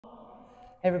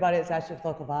Hey everybody, it's Ashley with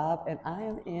Local Vibe, and I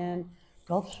am in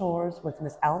Gulf Shores with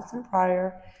Miss Allison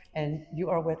Pryor, and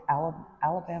you are with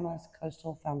Alabama's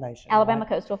Coastal Foundation, Alabama right?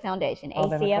 Coastal Foundation,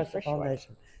 Alabama ACF Coastal for short.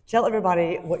 Foundation. Tell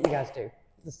everybody what you guys do.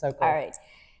 This is so cool. All right.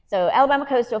 So Alabama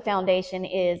Coastal Foundation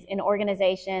is an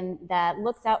organization that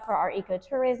looks out for our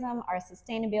ecotourism, our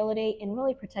sustainability, and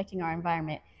really protecting our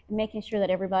environment and making sure that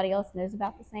everybody else knows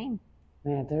about the same.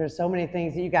 Man, there are so many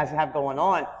things that you guys have going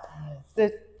on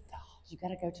that you got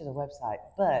to go to the website.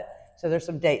 So there's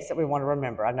some dates that we want to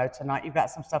remember. I know tonight you've got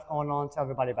some stuff going on. Tell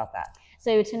everybody about that.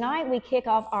 So tonight we kick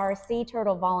off our Sea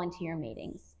Turtle volunteer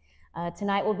meetings.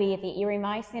 Tonight we'll be at the Erie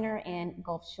Mice Center in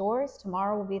Gulf Shores.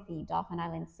 Tomorrow we'll be at the Dauphin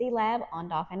Island Sea Lab on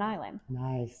Dauphin Island.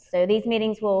 Nice. So these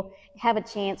meetings will have a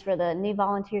chance for the new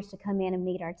volunteers to come in and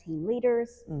meet our team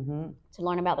leaders, to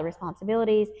learn about the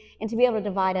responsibilities, and to be able to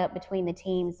divide up between the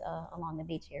teams along the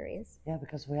beach areas. Yeah,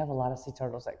 because we have a lot of sea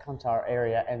turtles that come to our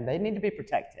area, and they need to be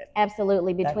protected.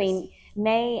 Absolutely. Between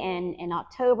May and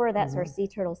October, that's our sea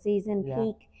turtle season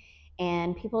peak,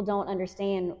 and people don't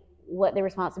understand what their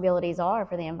responsibilities are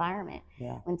for the environment.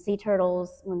 Yeah. When sea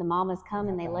turtles, when the mamas come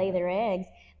and they lay their eggs,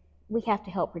 we have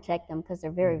to help protect them because they're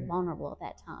very vulnerable at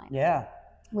that time. Yeah.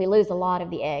 We lose a lot of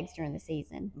the eggs during the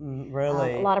season.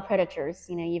 Really? A lot of predators.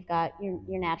 You know, you've got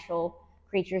your natural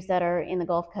creatures that are in the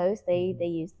Gulf Coast. They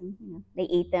use them. You know, they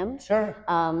eat them. Sure.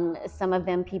 Some of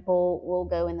them people will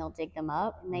go and they'll dig them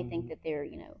up, and they think that they're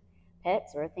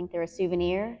pets or think they're a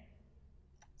souvenir.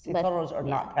 Sea turtles are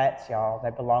not pets, y'all. They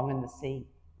belong in the sea.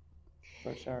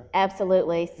 For sure.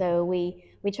 Absolutely. So we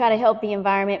try to help the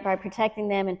environment by protecting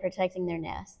them and protecting their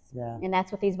nests. Yeah. And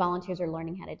that's what these volunteers are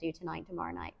learning how to do tonight,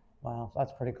 tomorrow night. Wow,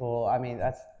 that's pretty cool. I mean,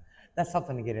 that's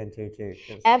something to get into too.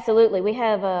 Absolutely. We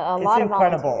have a lot of volunteers. It's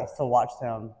incredible to watch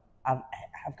them. I've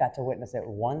got to witness it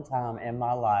one time in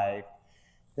my life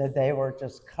that they were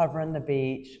just covering the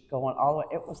beach, going all the way.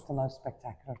 It was the most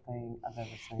spectacular thing I've ever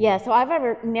seen. Yeah, so I've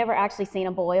never actually seen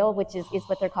a boil, which is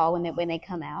what they're called when they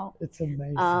come out. It's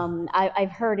amazing.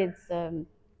 I've heard it's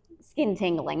skin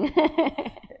tingling.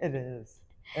 It is.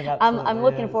 I'm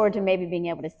looking forward to maybe being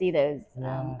able to see those.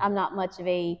 Yeah. I'm not much of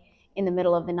a in the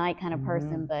middle of the night kind of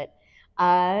person, but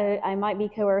I might be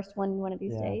coerced one of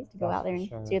these days to go out there and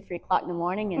 2 or 3 o'clock in the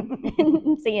morning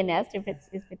and see a nest if it's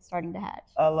starting to hatch.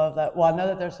 I love that. Well, I know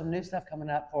that there's some new stuff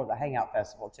coming up for the Hangout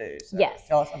Festival too. So yes.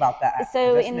 Tell us about that.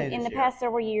 So in the past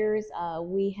several years,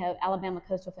 Alabama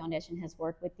Coastal Foundation has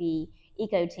worked with the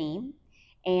Eco Team,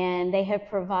 and they have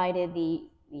provided the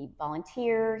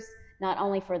volunteers not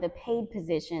only for the paid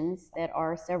positions that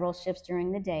are several shifts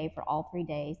during the day for all 3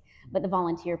 days, but the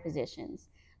volunteer positions.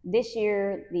 This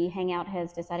year, the Hangout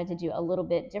has decided to do a little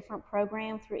bit different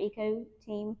program through Eco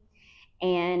Team.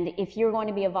 And if you're going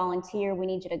to be a volunteer, we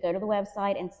need you to go to the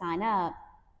website and sign up.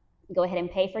 Go ahead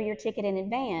and pay for your ticket in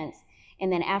advance.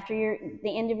 And then after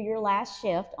the end of your last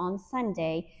shift on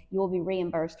Sunday, you will be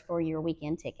reimbursed for your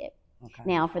weekend ticket. Okay.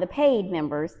 Now, for the paid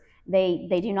members, they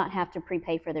do not have to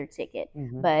prepay for their ticket.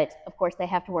 But, of course, they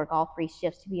have to work all 3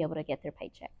 shifts to be able to get their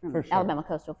paycheck from Alabama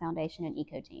Coastal Foundation and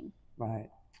Eco Team. Right.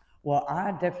 Well,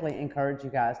 I definitely encourage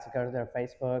you guys to go to their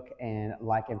Facebook and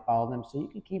like and follow them so you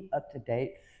can keep up to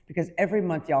date, because every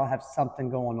month y'all have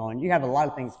something going on. You have a lot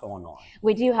of things going on.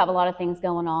 We do have a lot of things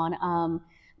going on.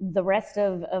 The rest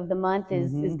of the month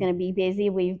is going to be busy.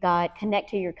 We've got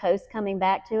Connect to Your Coast coming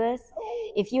back to us.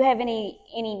 If you have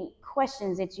any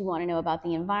questions that you want to know about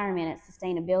the environment and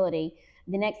sustainability,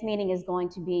 the next meeting is going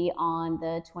to be on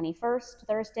the 21st,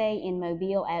 Thursday, in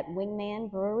Mobile at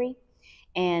Wingman Brewery.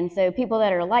 And so people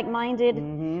that are like-minded,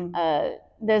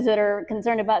 those that are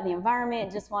concerned about the environment,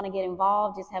 just want to get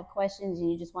involved, just have questions, and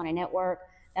you just want to network,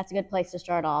 that's a good place to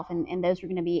start off. And those are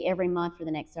going to be every month for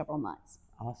the next several months.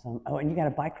 Awesome. Oh, and you got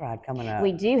a bike ride coming up.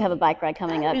 We do have a bike ride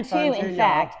coming up, too, in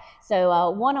fact.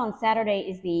 So one on Saturday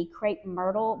is the Crepe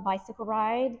Myrtle bicycle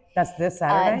ride. That's this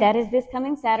Saturday? That is this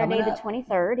coming Saturday, the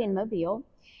 23rd in Mobile.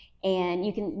 And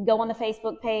you can go on the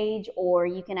Facebook page, or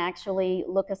you can actually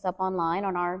look us up online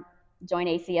on our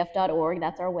joinacf.org.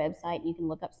 That's our website. You can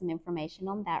look up some information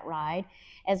on that ride,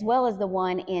 as well as the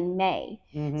one in May.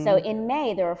 So in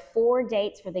May, there are 4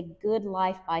 dates for the Good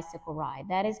Life bicycle ride.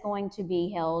 That is going to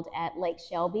be held at Lake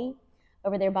Shelby,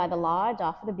 over there by the lodge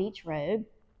off of the beach road.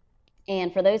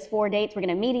 And for those 4 dates, we're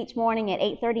going to meet each morning at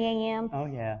 8:30 a.m. Oh,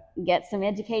 yeah. Get some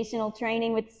educational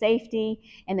training with safety.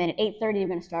 And then at 8:30, you're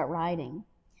going to start riding.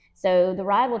 So the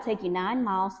ride will take you 9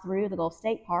 miles through the Gulf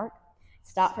State Park.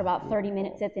 Stop for about 30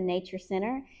 minutes at the Nature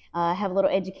Center, have a little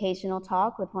educational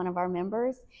talk with one of our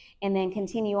members, and then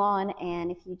continue on.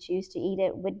 And if you choose to eat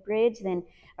at Woodbridge,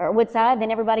 or Woodside, then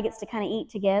everybody gets to kind of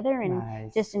eat together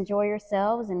and just enjoy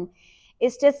yourselves. And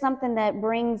it's just something that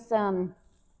brings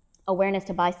awareness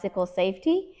to bicycle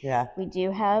safety. Yeah. We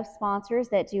do have sponsors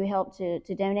that do help to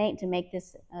donate to make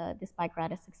this this bike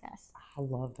ride a success. I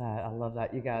love that. I love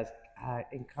that. You guys, I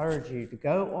encourage you to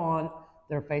go on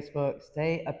their Facebook,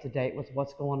 stay up to date with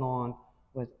what's going on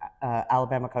with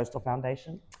Alabama Coastal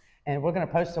Foundation. And we're going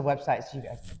to post a website so you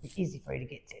guys, it's easy for you to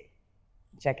get to.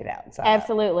 Check it out. And sign up.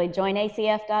 Absolutely.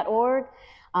 Joinacf.org.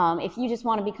 If you just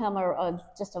want to become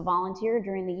just a volunteer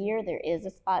during the year, there is a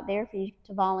spot there for you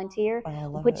to volunteer.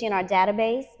 We'll put you in our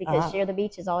database because Share the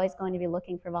Beach is always going to be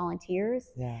looking for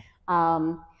volunteers. Yeah.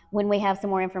 When we have some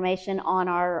more information on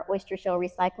our oyster shell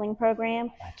recycling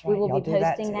program, we will be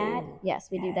posting that. Yes,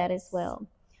 we do that as well.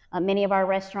 Many of our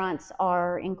restaurants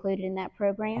are included in that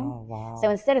program. Oh, wow. So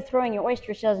instead of throwing your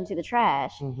oyster shells into the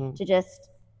trash, to just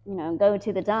go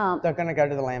to the dump. They're going to go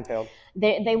to the landfill.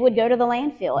 They would go to the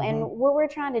landfill. And what we're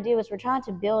trying to do is we're trying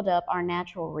to build up our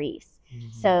natural reefs.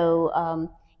 So,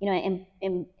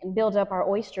 and build up our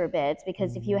oyster beds,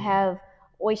 because if you have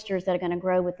oysters that are going to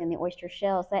grow within the oyster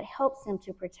shells, that helps them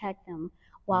to protect them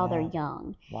while they're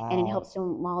young. Wow. And it helps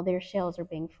them while their shells are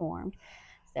being formed.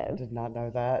 So I did not know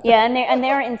that. Yeah, and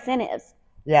there are incentives.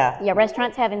 Yeah,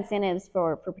 restaurants have incentives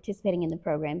for participating in the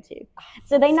program too.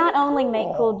 So they not only make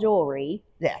cool jewelry,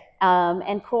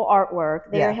 and cool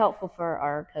artwork, they are helpful for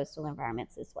our coastal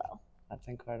environments as well. That's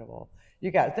incredible. You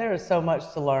guys, there is so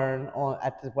much to learn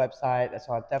at the website.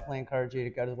 So I definitely encourage you to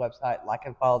go to the website, like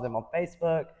and follow them on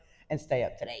Facebook, and stay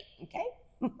up to date.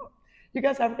 Okay? You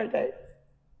guys have a great day.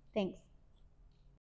 Thanks.